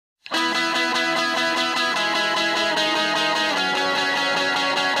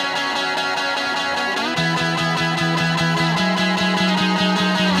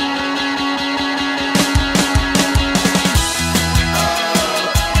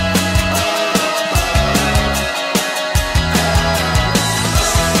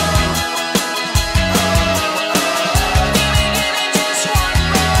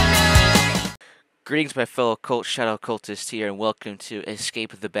Greetings, my fellow shadow cultists here, and welcome to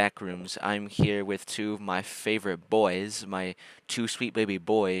Escape the Backrooms. I'm here with two of my favorite boys, my two sweet baby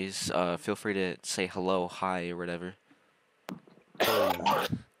boys. Feel free to say hello, hi, or whatever. Yeah,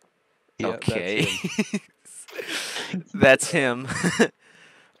 Okay. That's him.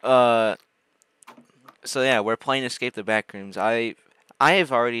 So yeah, we're playing Escape the Backrooms. I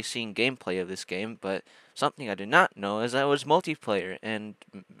have already seen gameplay of this game, but something I did not know is that it was multiplayer, and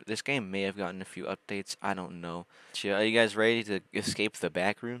this game may have gotten a few updates. I don't know. Are you guys ready to escape the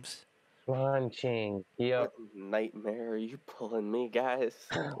Backrooms? Launching. Yep. What nightmare are you pulling me, guys?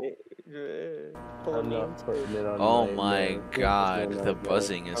 I'm not putting it on Oh my my name. god, the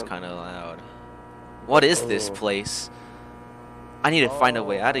buzzing is kind of loud. What is this place? I need to find a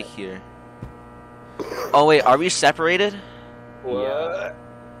way out of here. Oh wait, are we separated? What?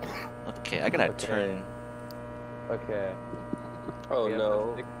 Okay, I gotta turn. Okay. Oh we have no.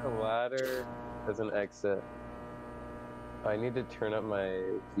 to pick the ladder as an exit. I need to turn up my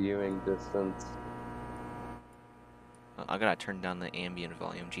viewing distance. I gotta turn down the ambient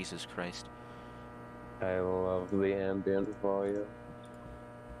volume. Jesus Christ. I love the ambient volume.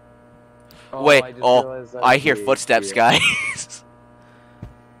 Wait, I just oh, realized I hear the- footsteps, yeah. guys.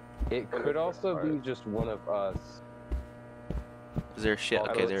 It could also be just one of us. Is there shit?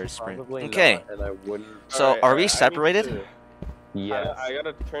 Although Okay, it's there's sprint. probably Okay, not, and I wouldn't. so Alright, are we I need separated? to- Yes. I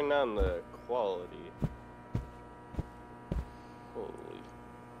gotta turn down the quality. Holy.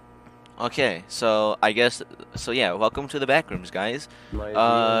 Okay, so I guess, so yeah, welcome to the Backrooms, guys. My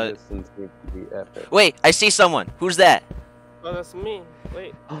viewing distance needs to be epic. Wait, I see someone. Who's that? Oh, that's me.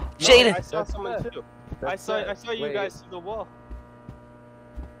 Wait. Jaden! I saw That's someone Seth. too. That's I saw you Wait. guys through the wall.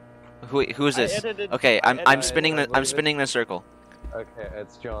 Who is this? I edited- Okay, I I'm edited- spinning the what I'm is it? spinning the circle. Okay,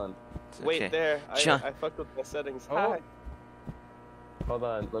 it's John. Wait Okay. there. John. I fucked with my settings. Oh. Hi. Hold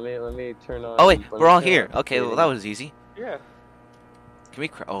on, let me turn on. Oh wait, let me we're all turn here. on Okay, well that was easy. Yeah. Can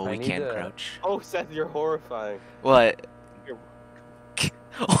we? Oh, I we need can to- crouch. Oh, Seth, you're horrifying. What? You're-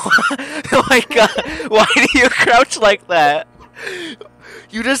 Oh my god! Why do you crouch like that?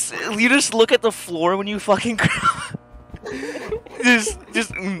 You just look at the floor when you fucking crouch. just.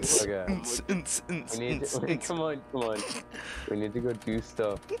 Okay. We need to, come on. We need to go do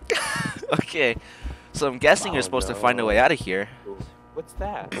stuff. Okay, so I'm guessing you're Oh, supposed to find a way no. out of here. What's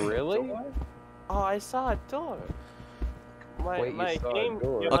that? Really? Oh, I saw a door. Wait, you My saw a game.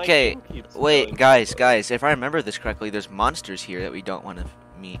 door? Yeah, my Okay, game keeps wait, going. guys, if I remember this correctly, there's monsters here that we don't want to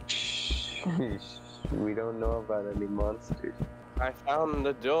meet. We don't know about any monsters. I found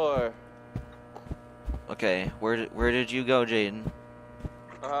the door. Okay, where did you go, Jaden?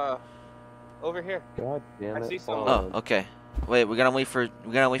 Over here. God damn it. I see hold someone. Oh, okay. Wait, we gotta wait for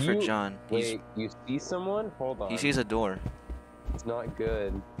You- John. Wait, you see someone? Hold on. He sees a door. It's not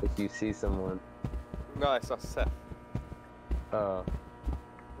good if you see someone. No, I saw Seth. Oh.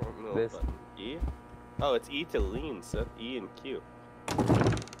 I don't know This- button. E? Oh, it's E to lean, Seth. E and Q.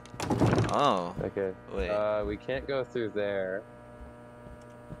 Oh, Okay. wait. We can't go through there.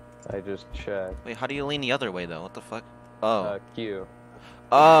 I just checked. Wait, how do you lean the other way though? What the fuck? Oh. Q.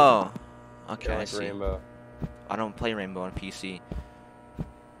 Oh. Okay, Kinda I like see. Rainbow. I don't play Rainbow on PC.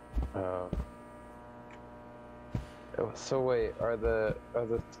 Oh. Oh, so wait, are the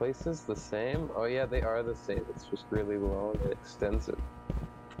places the same? Oh yeah, they are the same. It's just really long and extensive.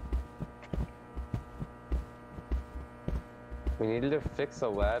 We needed to fix a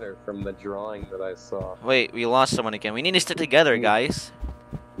ladder from the drawing that I saw. Wait, we lost someone again. We need to stick together, guys.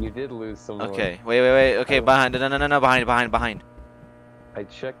 You did lose someone. Okay. Wait. Okay, behind. No. Behind. I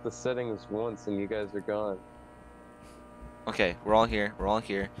checked the settings once and you guys are gone. Okay, we're all here.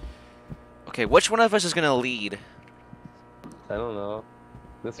 Okay, which one of us is gonna lead? I don't know.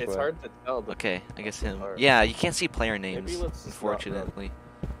 This It's way. hard to tell. But Okay, I guess him. Alright. Yeah, you can't see player names, Maybe let's just not run. unfortunately.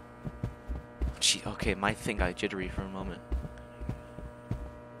 Gee, okay, my thing got jittery for a moment.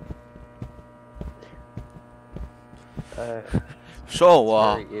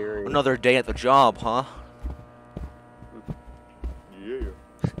 So, Very eerie. another day at the job, huh? Yeah.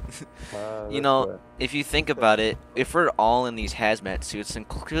 You This know, way. if you think about it, if we're all in these hazmat suits, then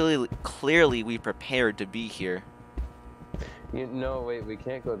clearly we prepared to be here. No, wait, we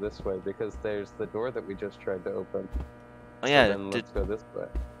can't go this way because there's the door that we just tried to open. Oh So yeah, then let's go this way.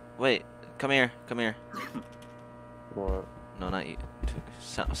 wait, come here. What? No, not you.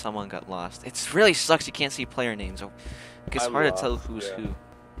 Someone got lost. It really sucks you can't see player names. It's I'm hard to tell lost, who's yeah. who.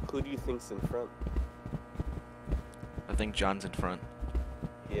 Who do you think's in front? I think John's in front.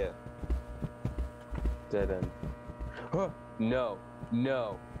 Yeah. Dead end. No.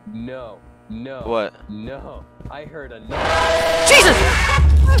 What? No. I heard a Jesus!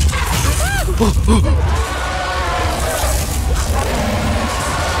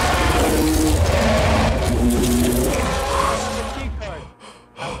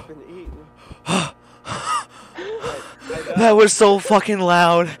 I've been eaten. That was so fucking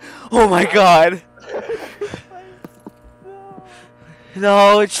loud. Oh my god.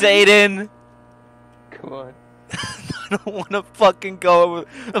 No, Jaden. Come on. I don't want to fucking go.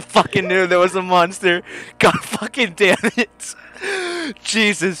 I fucking knew there was a monster. God fucking damn it.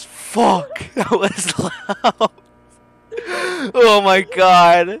 Jesus fuck. That was loud. Oh my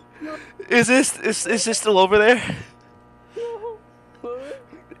god. Is this still over there?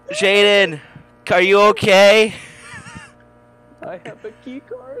 Jaden, are you okay? I have a key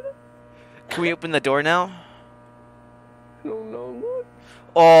card. Can we open the door now? No, no, look.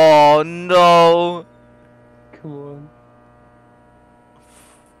 Oh no. Come on.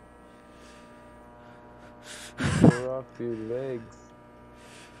 Pour off your legs.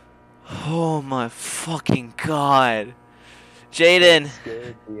 Oh my fucking god. Jaden.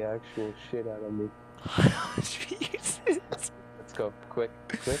 Scared the actual shit out of me. Jesus. Let's go. Quick,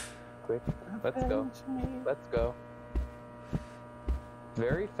 quick, quick. Let's go. Let's go.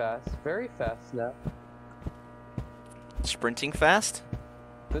 Very fast now. Sprinting fast?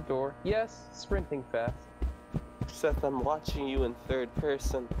 The door. Yes, sprinting fast. Seth, I'm watching you in third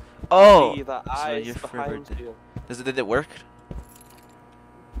person. Oh. See the so eyes you're behind further you. Did it work?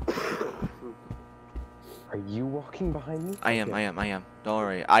 Are you walking behind me? I am. Okay. Don't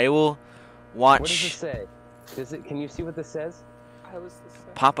worry. I will watch What does it say? Does it? Can you see what this says? I was the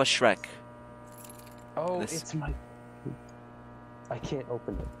second. Papa Shrek. Oh, This- it's my. I can't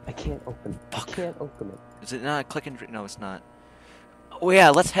open it. I can't open it. Fuck. I can't open it. Is it not click and drag? No, it's not. Oh yeah,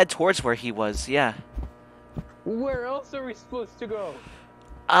 let's head towards where he was. Yeah. Where else are we supposed to go?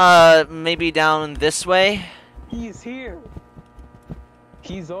 Maybe down this way. He's here.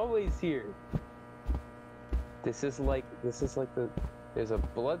 He's always here. This is like the. There's a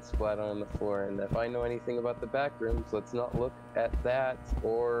blood splatter on the floor, and if I know anything about the back rooms, let's not look at that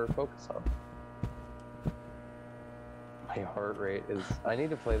or focus on it. My heart rate is. I need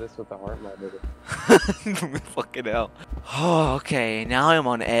to play this with the heart monitor. Fucking hell. Oh, okay. Now I'm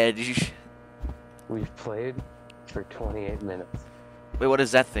on edge. We've played for 28 minutes. Wait, what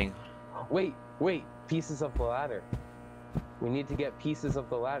is that thing? Wait, pieces of the ladder. We need to get pieces of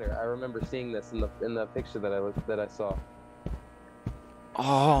the ladder. I remember seeing this in the picture that I saw.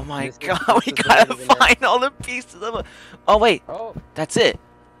 Oh my This is- god, this we is the gotta native in there. find all the pieces of it. Oh wait, Oh, that's it.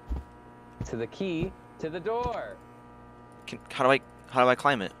 to the key to the door. How do I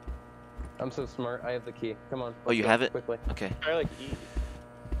climb it? I'm so smart. I have the key. Come on. Oh, let's you go, have it? quickly. Okay. I like E.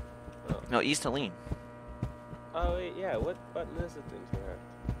 No, E's to lean. Oh wait, yeah. What button is it then to have?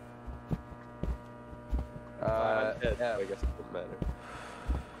 I'm dead, Yeah. so I guess it doesn't matter.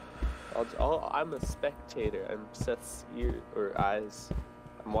 I'm a spectator. I'm Seth's ear or eyes.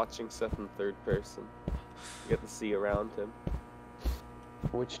 I'm watching Seth in third person. You get to see around him.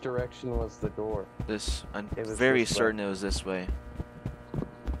 Which direction was the door? I'm It was very this way. certain it was this way.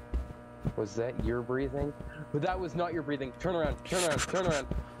 Was that your breathing? But that was not your breathing. Turn around. Turn around. Turn around.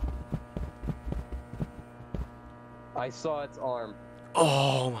 I saw its arm.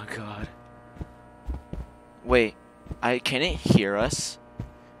 Oh my god. Wait, can it hear us?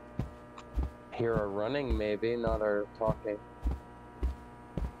 Hear our running, maybe, not our talking.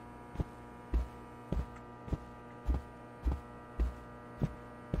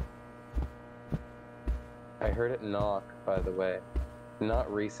 I heard it knock, by the way.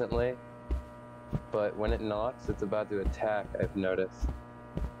 Not recently, but when it knocks, it's about to attack, I've noticed.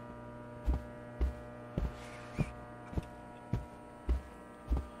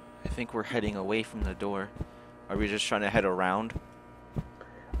 I think we're heading away from the door. Are we just trying to head around?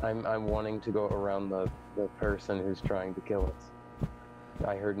 I'm wanting to go around the person who's trying to kill us.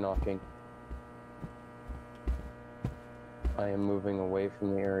 I heard knocking. I am moving away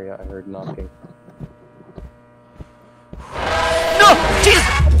from the area. I heard knocking. No!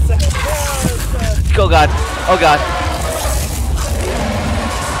 Jesus! Oh god. Oh god.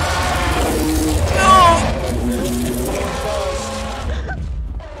 No!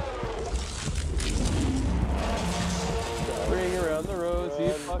 Ring around the rosy,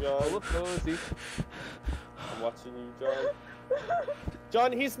 Run, fuck John. full of posy. I'm watching you, John.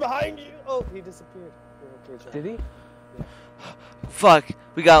 John, he's behind you! Oh, he disappeared. You're okay, John. Did he? Fuck,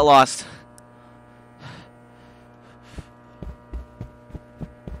 we got lost.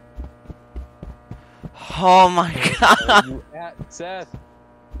 Oh my Where god. are you at, Seth?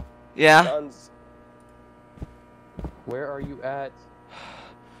 Yeah? John's Where are you at?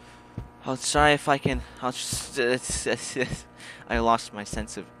 I'll try if I can. I lost my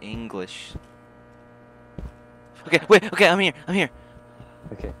sense of English. Okay, wait. Okay, I'm here. I'm here.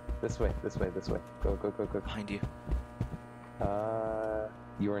 Okay, this way. Go. Behind you.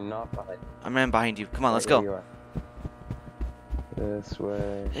 You are not behind. I'm right behind you. Come on, let's There go. you are. This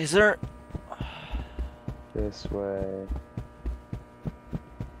way. Is there? This way.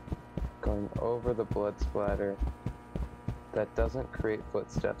 Going over the blood splatter. That doesn't create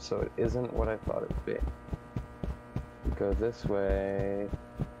footsteps, so it isn't what I thought it would be. Go this way.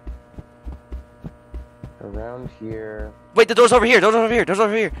 Around here. Wait, the door's over here. Door's over here. Door's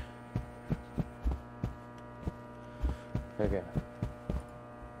over here. Okay.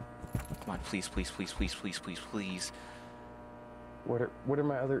 Come on, please. What are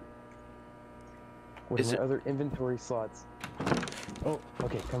my other other inventory slots? Oh,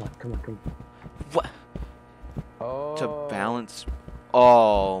 okay, come on. What? Oh. To balance.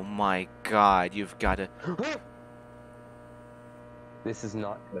 Oh my God! You've got to. This is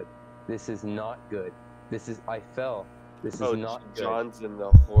not good. I fell. This is Oh, not good. John's in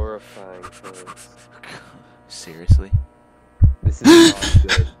the horrifying place. Seriously? This is not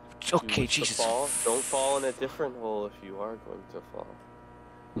good. Okay, You wish to Jesus. fall? Don't fall in a different hole if you are going to fall.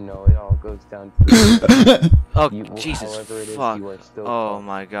 No, it all goes down to the Oh, you, Jesus. however it is, Fuck. you are still Oh falling.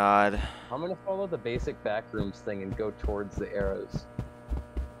 my God. I'm gonna follow the basic backrooms thing and go towards the arrows.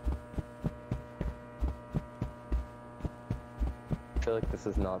 I feel like this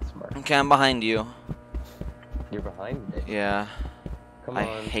is not smart. Okay, I'm behind you. You're behind me. Yeah. Come I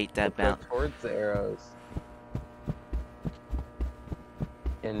on. hate that Go bounce. towards the arrows.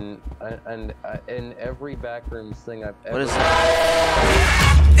 In every backrooms thing I've ever. What is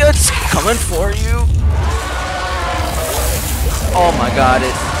that? It's coming for you. Oh my God!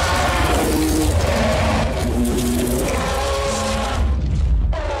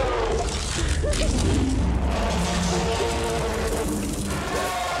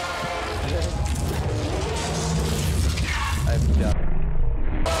 I've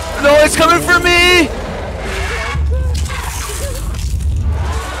done. No, it's coming for me.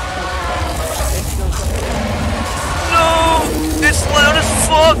 No, it's loud as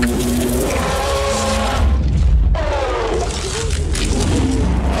fuck.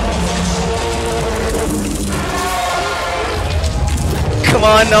 Come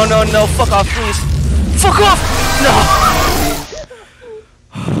on, no, fuck off, please. Fuck off! No!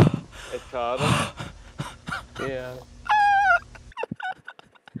 It caught him. Yeah.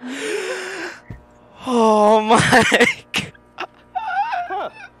 Oh my God. Huh,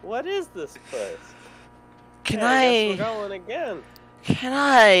 what is this place? Can Hey, I guess we're going again. Can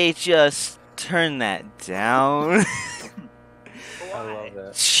I just turn that down? I love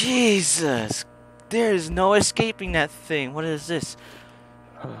that. Jesus. There is no escaping that thing. What is this?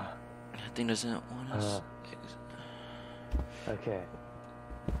 That thing doesn't want us. Okay.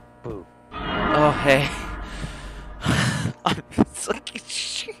 Boo. Oh, hey. I'm fucking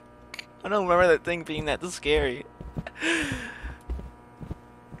shit. I don't remember that thing being that scary.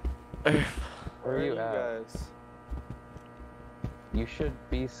 Where are you at? guys? You should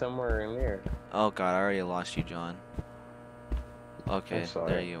be somewhere in there. Oh God, I already lost you, John. Okay, I'm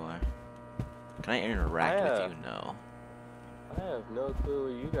sorry. there you are. Can I interact with you? No. I have no clue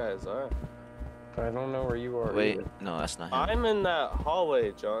where you guys are. I don't know where you are. Wait, either. no, that's not him. I'm in that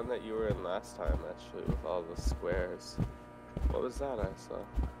hallway, John, that you were in last time, actually, with all the squares. What was that I saw?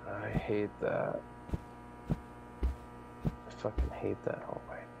 I hate that. I fucking hate that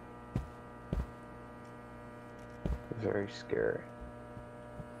hallway. Very scary.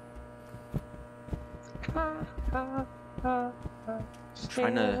 Just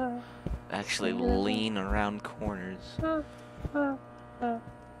trying to actually lean around corners.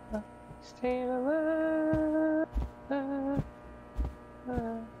 Stay alive.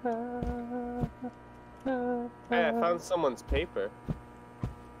 Hey, I found someone's paper.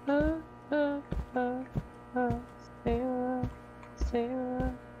 Stay alive. Stay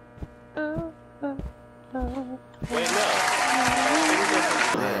alive. Wait, no.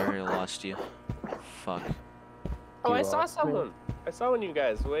 I already lost you. Fuck. Oh, You I saw lost me? someone. I saw one of you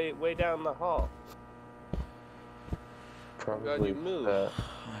guys way down the hall. Probably you moved. I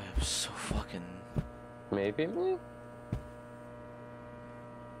am so fucking. maybe me?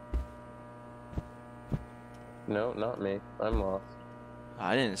 No, not me. I'm lost.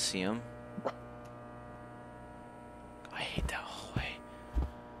 I didn't see him. I hate that hallway.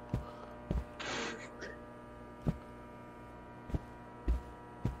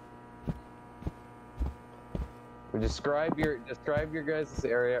 Describe your guys'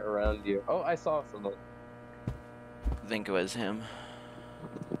 area around you. Oh, I saw someone. I think it was him.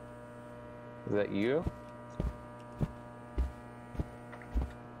 Is that you?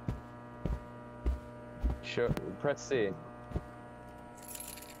 Press C.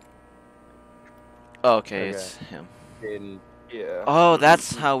 Okay, it's him. Jaden. Yeah. Oh,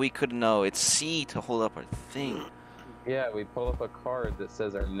 that's how we could know. It's C to hold up our thing. Yeah, we pull up a card that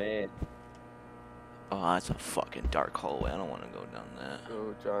says our name. Oh, that's a fucking dark hallway. I don't want to go down that.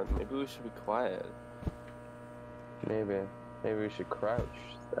 Oh, John, maybe we should be quiet. Maybe we should crouch.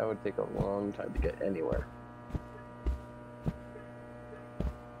 That would take a long time to get anywhere.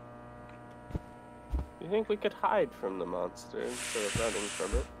 You think we could hide from the monster instead of running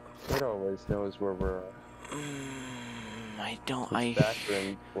from it? It always knows where we're at. I don't.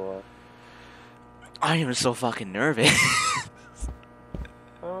 Backroom floor. I am so fucking nervous.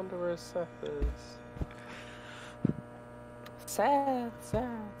 I wonder where Seth is. Seth.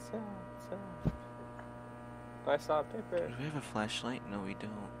 I saw a paper. Do we have a flashlight? No, we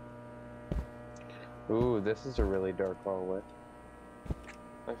don't. Ooh, this is a really dark hallway.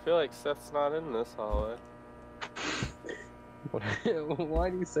 I feel like Seth's not in this hallway. Why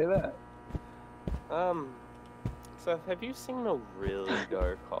do you say that? Seth, have you seen a really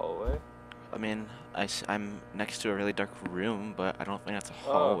dark hallway? I mean, I'm next to a really dark room, but I don't think that's a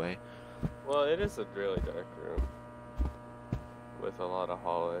hallway. Well, it is a really dark room. With a lot of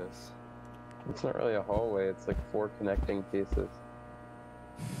hallways. It's not really a hallway, it's like 4 connecting pieces.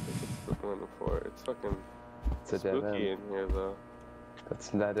 It's the one before. It's fucking It's a dead spooky end. in here, though.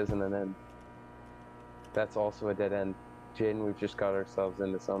 That isn't an end. That's also a dead end. Jaden, we've just got ourselves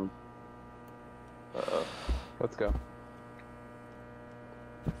into some. Uh-oh. Let's go.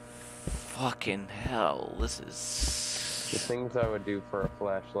 Fucking hell, this is... The things I would do for a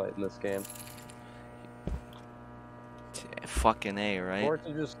flashlight in this game. Fucking A, right? Or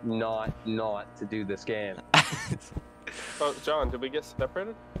to just not to do this game. Oh, John, did we get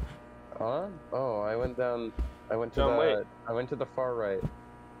separated? Huh? Oh, I went down. I went to John, wait. I went to the far right.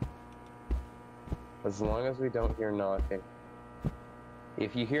 As long as we don't hear knocking.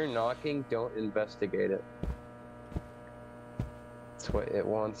 If you hear knocking, don't investigate it. It's what it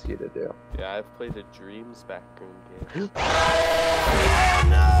wants you to do. Yeah, I've played a Dreams backroom game. Oh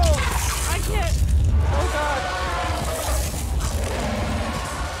no! I can't! Oh god!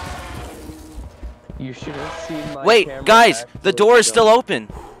 You should have seen my Wait, camera guys, the actually door is jump. still open.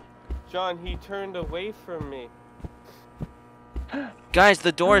 John, he turned away from me. Guys,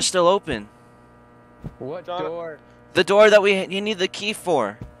 the door is still open. What John- door? The door that you need the key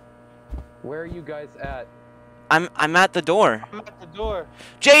for. Where are you guys at? I'm at the door. I'm at the door.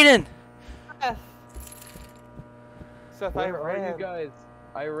 Jaden! Seth! Seth, Where I are ran. you guys?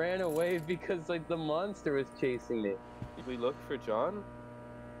 I ran away because like the monster was chasing me. Did we look for John?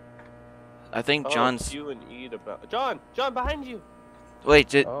 I think Oh, John's... Q and E about... John! John, behind you! Wait,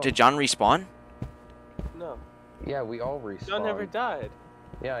 did Oh. John respawn? No. Yeah, we all respawned. John never died.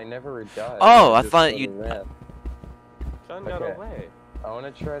 Yeah, I never died. Oh, I just thought sort you- of ran. John got Okay. away. I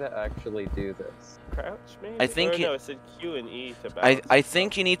want to try to actually do this. Crouch, maybe? I think or you- no, it said Q and E to bounce. I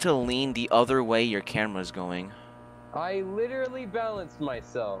think you need to lean the other way your camera's going. I literally balanced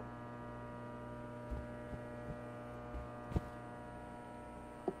myself.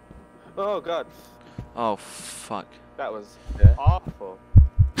 Oh god, Oh, fuck. that was Yeah. awful.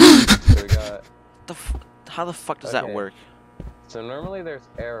 So we got. How the fuck does that Okay. work? So normally there's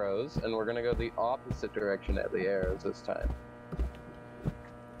arrows, and we're gonna go the opposite direction at the arrows this time.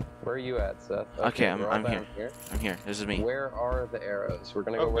 Where are you at, Seth? Okay, we're all I'm down here. I'm here. This is me. Where are the arrows? We're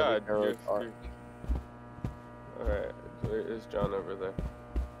gonna go Oh where god, the arrows are. Alright, where is John over there?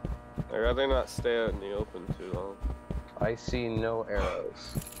 I'd rather not stay out in the open too long. I see no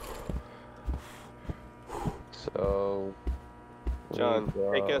arrows. So. John,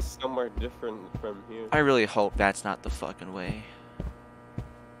 we take go- us somewhere different from here. I really hope that's not the fucking way.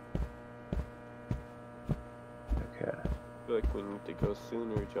 Okay. I feel like we need to go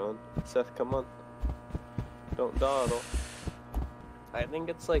sooner, John. Seth, come on. Don't dawdle. I think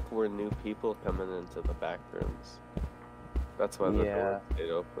it's like we're new people coming into the back rooms. That's why the Yeah. door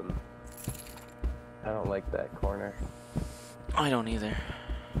stayed open. I don't like that corner. I don't either.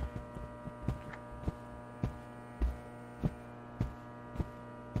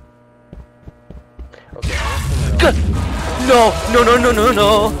 Okay. I want someone Good. else. No. Don't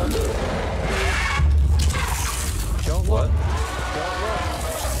look. Don't look.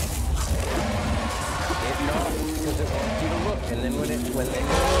 It knocks because it wants you to look, and then when they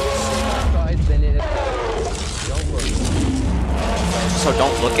outside, then it. Don't look. So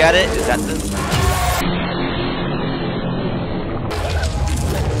don't look at it? Is that the...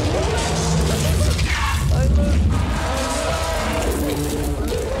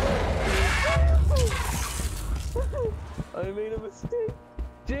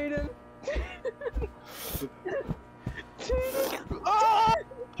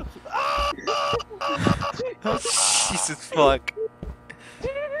 as fuck.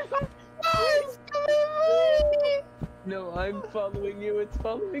 No, I'm following you. It's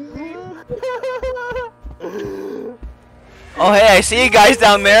following me. Oh hey, I see you guys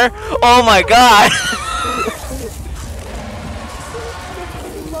down there. Oh my god.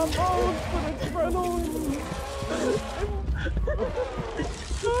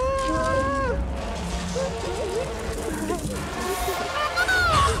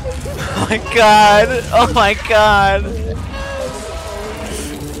 Oh my god. Oh my god.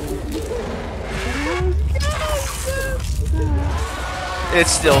 It's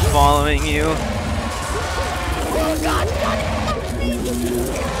still following you.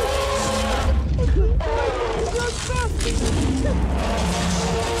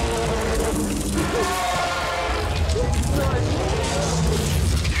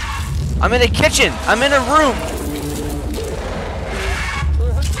 I'm in a kitchen. I'm in a room.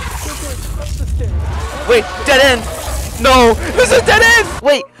 Wait, dead end. No, this is dead end.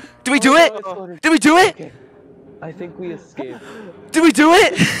 Wait, did we do it? Did we do it? Okay. I think we escaped. Did we do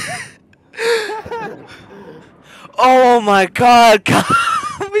it? Oh my god, God.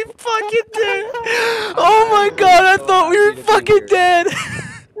 We fucking did. Oh my god, I thought we were fucking dead.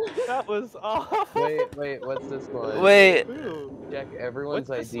 That was awful. Wait, what's this one? Wait. Check everyone's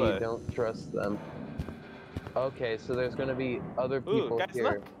What's this ID, way? don't trust them. Okay, so there's gonna be other people guys, here.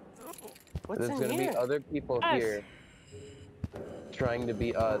 look. What's There's in gonna here? be other people Yes. here trying to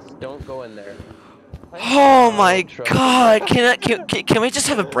be us. Don't go in there. Oh my god. Can we just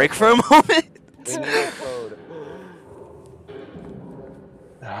have a break for a moment? We need a code.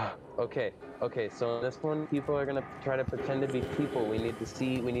 Okay, so in this one, people are gonna try to pretend to be people. We need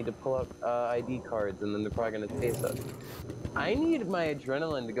to pull up ID cards, and then they're probably gonna chase us. I need my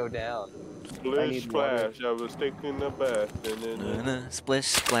adrenaline to go down. Splish splash, I was taking a bath. Splish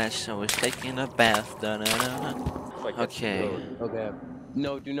splash, I was taking a bath. Okay. Okay.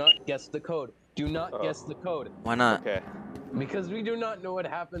 No, do not guess the code. Do not guess the code. Why not? Okay. Because we do not know what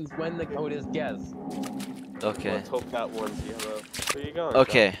happens when the code is guessed. Okay. Let's hope that one's yellow. Where you going?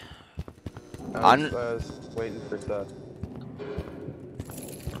 Okay. I was waiting for stuff.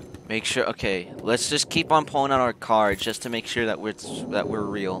 Make sure. Okay. Let's just keep on pulling out our cards just to make sure that we're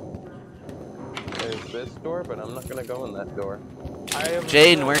real. There's this door, but I'm not gonna go in that door.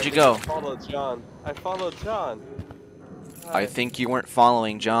 Jaden, where'd you go? I followed John. I followed John. I think you weren't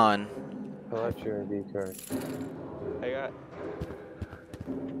following John. Pull out your ID card. I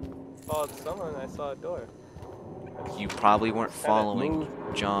followed someone. I saw a door. You probably weren't following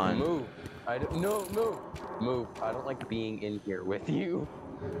John. Move. No, move. Move. I don't like being in here with you.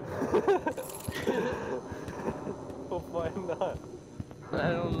 Oh, why not? I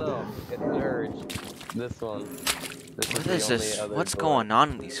don't know. It's an urge. This one. What is this? What's going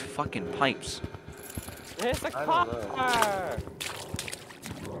on in these fucking pipes? It's a I don't car!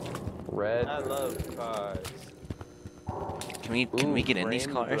 Red. I love cars. Can we get in these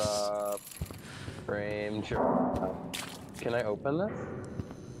frame cars? drop. Frame drop. Can I open this?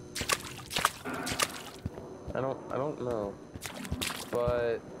 I don't know.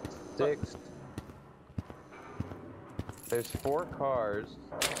 But 6. There's 4 cars.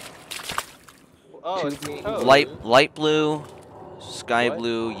 Oh, it's Two code. Light blue, sky What?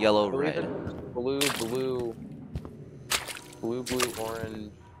 blue, yellow, Blue, red. blue,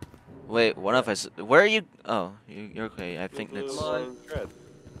 orange. Wait, one of us. Where are you? Oh, you're okay. I think Blue, that's. orange, red.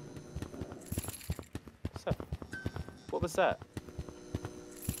 What's that? What was that?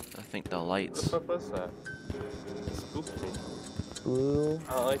 I think the What lights. the fuck was that? It spooked me. Blue.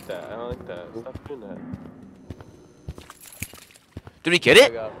 I don't like that. I don't like that. Stop doing that. Did we get I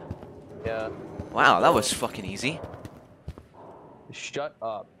it? got- Yeah. Wow, that was fucking easy. Shut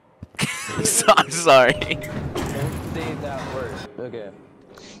up. I'm sorry. Don't say that word. Okay.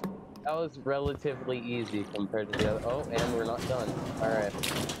 That was relatively easy compared to the other. Oh, and we're not done. Alright.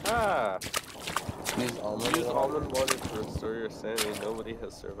 Ah! Use almond Use water. almond water to restore your sanity. Nobody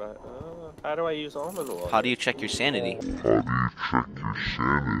has survived. How do I use almond water? How do you check your sanity?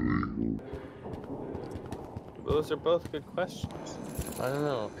 Those are both good questions. I don't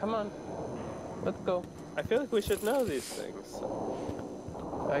know. Come on. Let's go. I feel like we should know these things.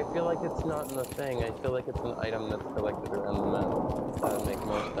 I feel like it's not in the thing. I feel like it's an item that's collected around the map. That would make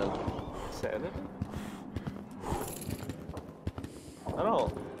more sense. Sanity? I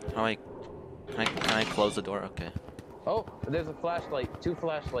don't. Can I close the door? Okay. Oh, there's a flashlight. 2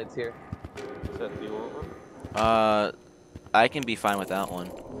 flashlights here. Seth, do you want one? I can be fine with that one.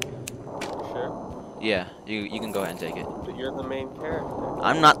 Sure. Yeah, you can go ahead and take it. But you're the main character.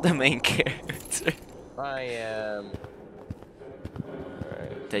 I'm not the main character. I am.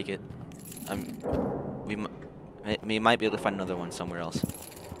 Alright. Take it. We might be able to find another one somewhere else.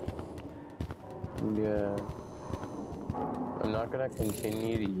 Yeah. I'm not gonna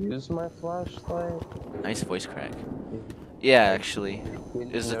continue to use my flashlight. Nice voice crack. Yeah, actually. Didn't Do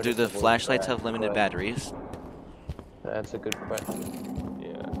notice the voice flashlights crack, have limited but batteries? That's a good question.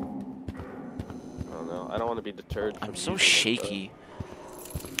 Yeah. I don't know. I don't want to be deterred from I'm so using it, shaky.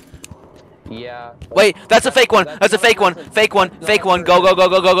 Yeah. Wait, that's a fake one! That's a fake one! Fake one! Fake one! Go, go, go,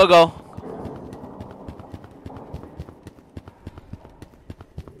 go, go, go, go!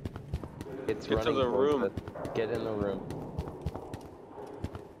 It's Get to running the towards room. us. Get in the room. though.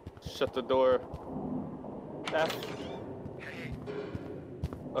 Shut the door. Ah.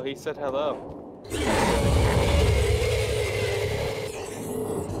 Oh, he said hello. They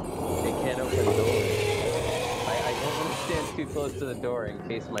can't open doors. I don't want to stand too close to the door in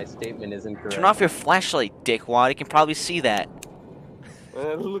case my statement is incorrect. Turn off your flashlight, dickwad. You can probably see that.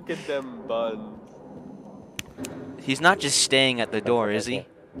 Look at them buns. He's not just staying at the door, is he?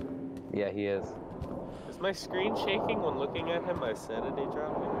 Yeah, he is. Is my screen shaking when looking at him? My sanity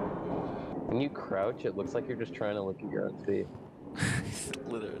dropping? When you crouch, it looks like you're just trying to look at your own feet.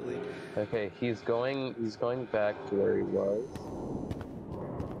 Literally. Okay, he's going back to where he was.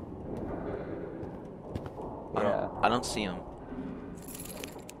 Yeah. I don't see him.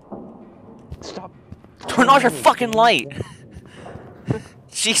 Stop. Turn off your fucking light!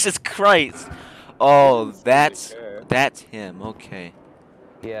 Jesus Christ! Oh, that's him. Okay.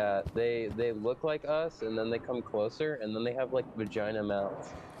 Yeah, they look like us, and then they come closer, and then they have like vagina mouths.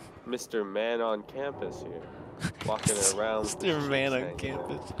 Mr. Man on campus here. Walking around. with his Mr. Man cheeks on hanging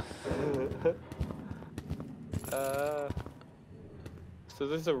campus. out. So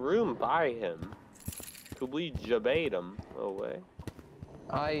there's a room by him. Could we jabate him away?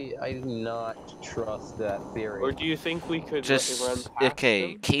 I do not trust that theory. Or do you think we could run Just past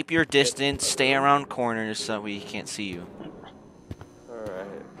okay. him? Keep your distance. Stay around corners so he can't see you. Alright.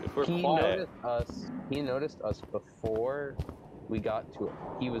 If we're He quiet. noticed us before we got to it.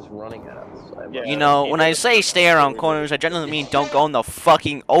 He was running at us. Yeah. You know, he when I noticed say us stay around before we corners, I generally mean don't go in the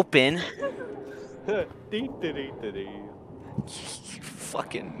fucking open. Dee-dee-dee-dee-dee. You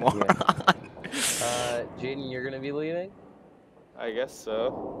fucking moron. Jaden, you're gonna be leading? I guess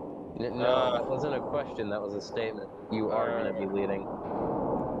so. No, that wasn't a question. That was a statement. You are gonna be leading.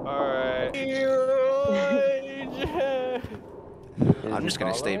 Alright. I'm just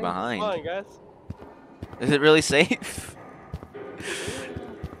gonna stay Come Come on, behind. guys. Is it really safe?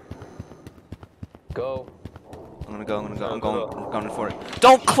 Go. I'm going for it.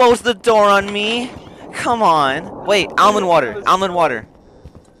 Don't close the door on me! Come on! Wait, almond water! Almond water!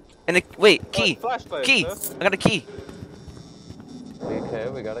 And a, wait, key! Flashlight, Key! huh? I got a key! Okay,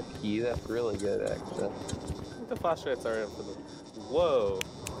 we got a key. That's really good, actually. I think the flashlights are in for the. Whoa.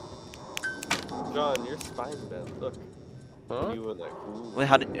 John, your spine bent. Look. Huh? You were like. Ooh. Wait,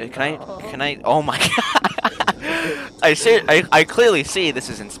 how did, can I, oh my god! I clearly see this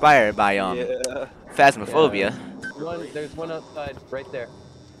is inspired by, Yeah. Phasmophobia. There's one outside, right there.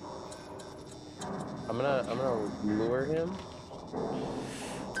 I'm gonna lure him.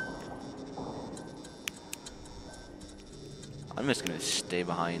 I'm just gonna stay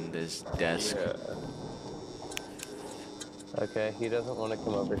behind this desk. Yeah. Okay, he doesn't want to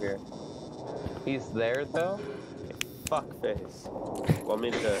come over here. He's there though. Fuck face. Want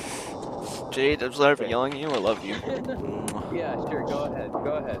me to. Jade, I'm sorry for yelling at you, I love you. Yeah, sure. Go ahead.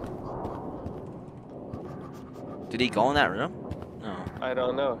 Go ahead. Did he go in that room? No. I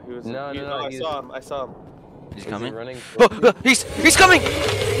don't know. He was. No, no, no, I he's- saw him. I saw him. He's Is he coming? running? Oh, he's coming!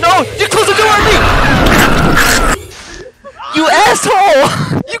 No! You closed the door on me! You asshole!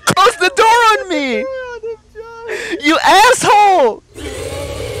 You closed the door on me! You asshole!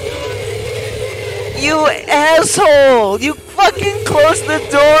 You asshole! You fucking closed the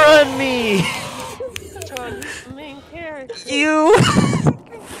door on me! You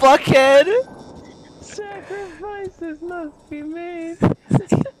fuckhead! Sacrifices must be made.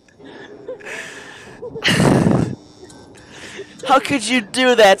 How could you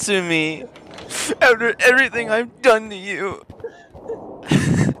do that to me? After everything I've done to you.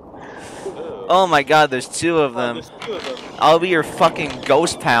 Oh my god, there's two of them. There's two of them. I'll be your fucking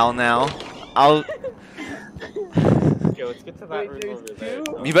ghost pal now. Okay, let's get to that Wait, room there's over there.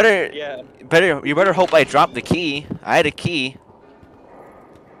 two? You better Yeah. you better hope I drop the key. I had a key.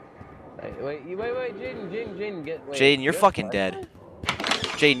 Wait, Jaden, get. Wait, Jaden, you're you have fucking flashlight? dead.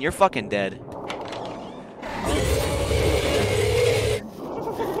 Jaden, you're fucking dead.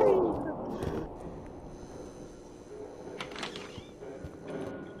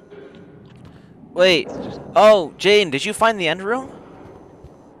 Wait. Oh, Jaden, did you find the end room?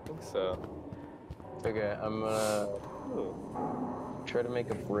 I think so. Okay, I'm gonna try to make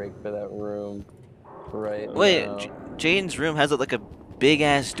a break for that room right Wait, now. Jaden's room has like a big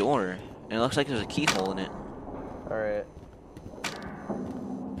ass door, and it looks like there's a keyhole in it. Alright.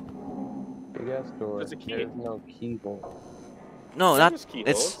 Big ass door. There's a key. There's no keyhole. No, There's not. keyholes.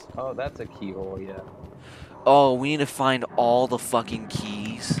 It's. Oh, that's a keyhole, yeah. Oh, we need to find all the fucking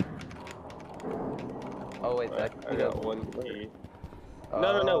keys. Oh, wait, that I key got doesn't one work. key.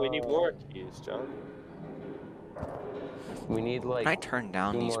 No, we need more keys, John. We need like. Can I turn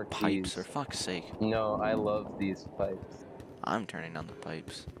down 2 these more pipes, keys. for fuck's sake? No, I love these pipes. I'm turning down the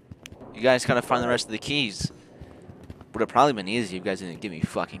pipes. You guys gotta find the rest of the keys. Would have probably been easy if you guys didn't get me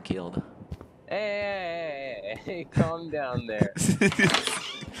fucking killed. Hey, calm down there.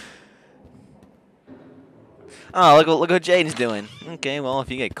 Oh, look what Jaden's doing. Okay, well, if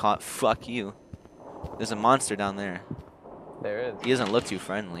you get caught, fuck you. There's a monster down there. There is. He doesn't look too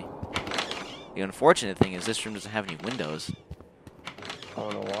friendly. The unfortunate thing is this room doesn't have any windows. I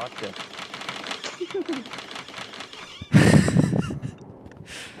wanna watch it.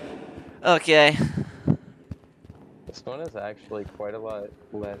 Okay. This one is actually quite a lot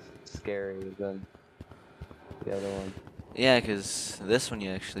less scary than the other one. Yeah, because this one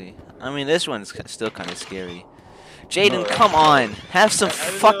you actually... I mean, this one's still kind of scary. Jaden, No, come on! Have some I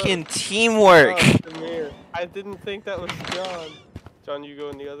didn't fucking teamwork! Oh, Samir, I didn't think that was John. John, you go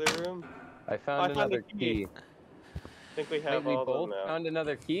in the other room? I found found another a key. I think we Wait, have we all both of them now. found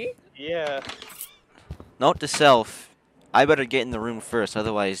another key? Yeah. Note to self. I better get in the room first,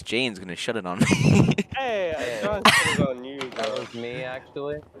 otherwise Jaden's gonna shut it on me. Hey, John put it on you, That bro. was me,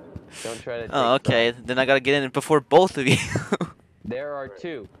 actually. Don't try to take Oh, okay. some. Then I gotta get in before both of you. There are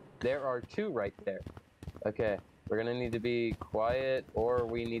 2. There are 2 right there. Okay, we're gonna need to be quiet, or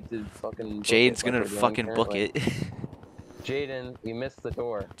we need to fucking book Jaden's it like gonna we're doing fucking book currently. it. Jaden, we missed the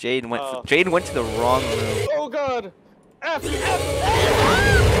door. Jaden went. Oh. Jaden went to the wrong room. Oh god! F!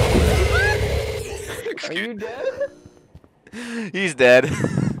 Are you dead? He's dead.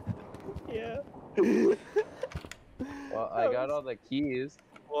 Yeah. Well, I got all the keys.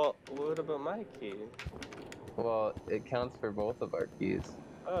 Well, what about my key? Well, it counts for both of our keys.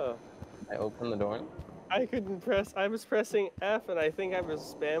 Oh. I opened the door. I couldn't press. I was pressing F and I think I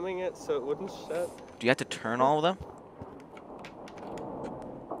was spamming it so it wouldn't shut. Do you have to turn all of them?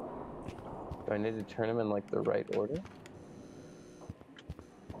 Do I need to turn them in like the right order?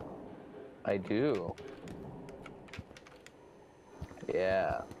 I do.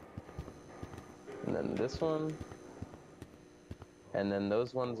 Yeah. And then this one. And then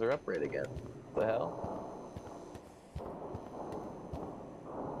those ones are upright again. What the hell?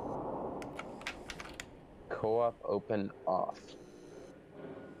 Co-op open off.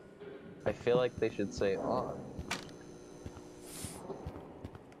 I feel like they should say on.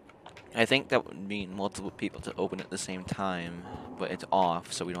 I think that would mean multiple people to open at the same time, but it's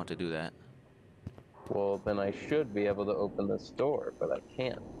off, so we don't have to do that. Well, then I should be able to open this door, but I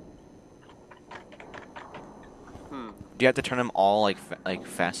can't. Hmm. Do you have to turn them all like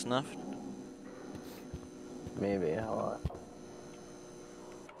fast enough? Maybe, hold on.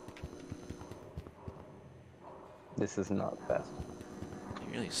 This is not fast.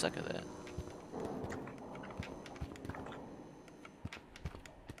 You really suck at that.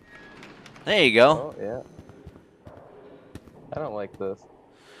 There you go. Oh, yeah. I don't like this.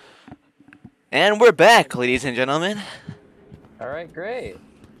 And we're back, ladies and gentlemen. Alright, great.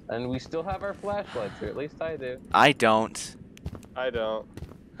 And we still have our flashlights, or at least I do. I don't. I don't.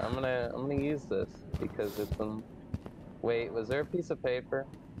 I'm gonna use this because it's Wait, was there a piece of paper?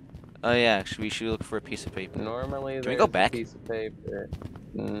 Oh yeah, we should look for a piece of paper. Normally we there's go back? a piece of paper.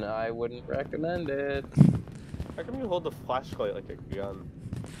 No, I wouldn't recommend it. How come you hold the flashlight like a gun?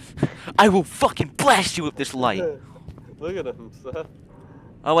 I will fucking blast you with this light. Look at him, Seth.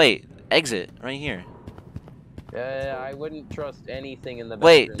 Oh wait, exit right here. Yeah, I wouldn't trust anything in the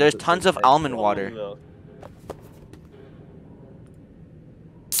Wait, bathroom there's that tons says of almond Oh, water. no.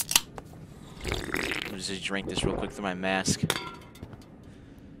 Let me just drink this real quick through my mask.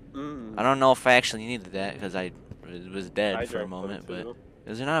 Mm. I don't know if I actually needed that because I was dead I for a drank moment, some, but too.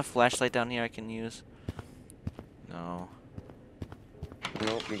 is there not a flashlight down here I can use? No.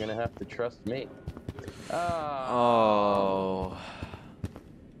 Nope, you're gonna have to trust me. Ah. Oh.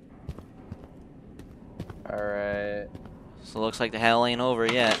 Alright. So it looks like the hell ain't over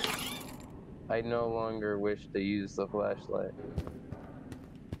yet. I no longer wish to use the flashlight.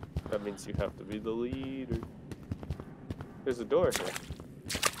 That means you have to be the leader. There's a door here.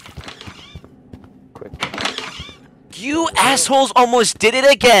 Quick. You assholes almost did it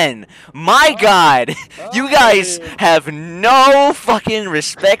again! My god! You guys have no fucking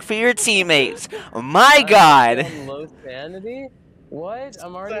respect for your teammates. My I'm God. already on low sanity? What?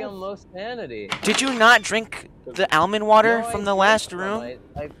 I'm already on low sanity. Did you not drink the almond water No, from I the drank last some. room?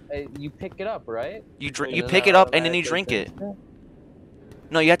 You pick it up, right? You And you then pick I it up and then you automatically drink it. it?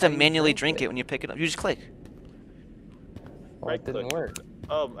 No, you have to How do you manually drink drink it? it when you pick it up. You just click. Well, it didn't Right-click. work.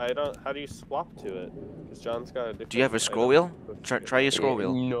 Oh, I don't. How do you swap to it? Because John's got a different. Do you have a scroll item. wheel? Try your scroll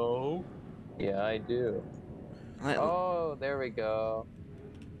wheel. No. Yeah, I do. Oh, there we go.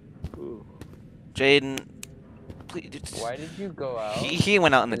 Ooh. Jaden, please. Why did you go out? He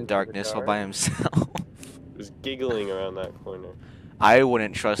went out in the into the darkness all by dark? himself. Was giggling around that corner. I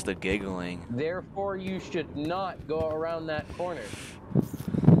wouldn't trust the giggling. Therefore, you should not go around that corner.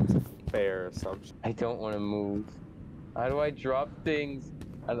 Fair assumption. I don't want to move. How do I drop things?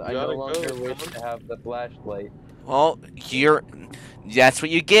 I no gotta longer go, wish John. to have the flashlight. Well, that's what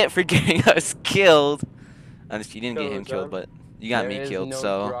you get for getting us killed. Honestly, you didn't get Go, him killed, John. but you got There me is killed, no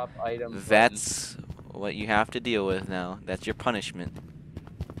so drop item button. that's what you have to deal with now. That's your punishment.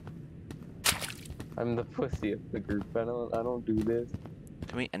 I'm the pussy of the group. I don't do this.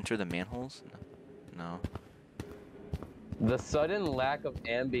 Can we enter the manholes? No. The sudden lack of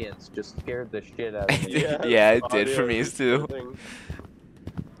ambience just scared the shit out of me. Yeah, it the did for audio me is too. recording.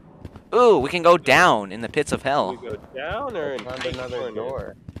 Ooh, we can go down in the pits of Do hell. we go down or I in found each another corner?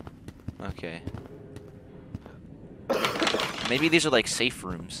 door. Okay. Maybe these are like safe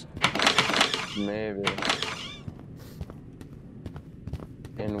rooms. Maybe.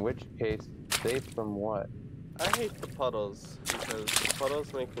 In which case, safe from what? I hate the puddles because the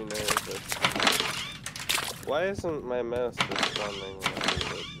puddles make me nervous. Why isn't my mouse responding when I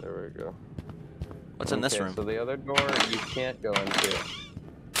do it? There we go. What's in this Okay, room? So the other door you can't go into.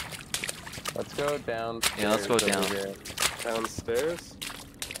 Let's go down. Yeah, let's go down. Here. Downstairs?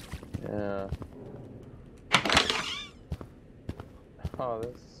 Yeah. Oh,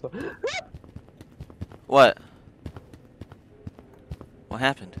 this is so... What? What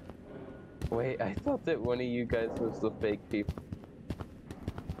happened? Wait, I thought that one of you guys was the fake people.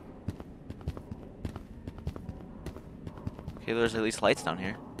 Okay, there's at least lights down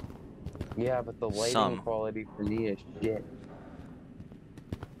here. Yeah, but the lighting Some. quality for me is shit.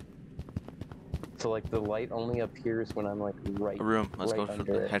 So like the light only appears when I'm like right. A room. Let's right go for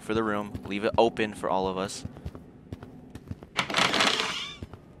under it. head for the room. Leave it open for all of us.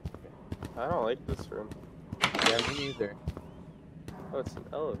 I don't like this room. Yeah, me neither. Oh, it's an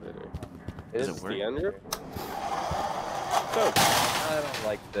elevator. Does Is it work? the end room? Go. I don't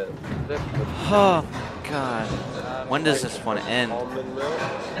like this. Oh God. I don't When does like this one end? Almond milk.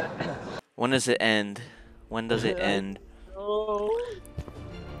 When does it end? When does it end? Oh.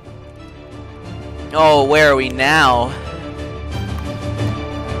 Oh, where are we now?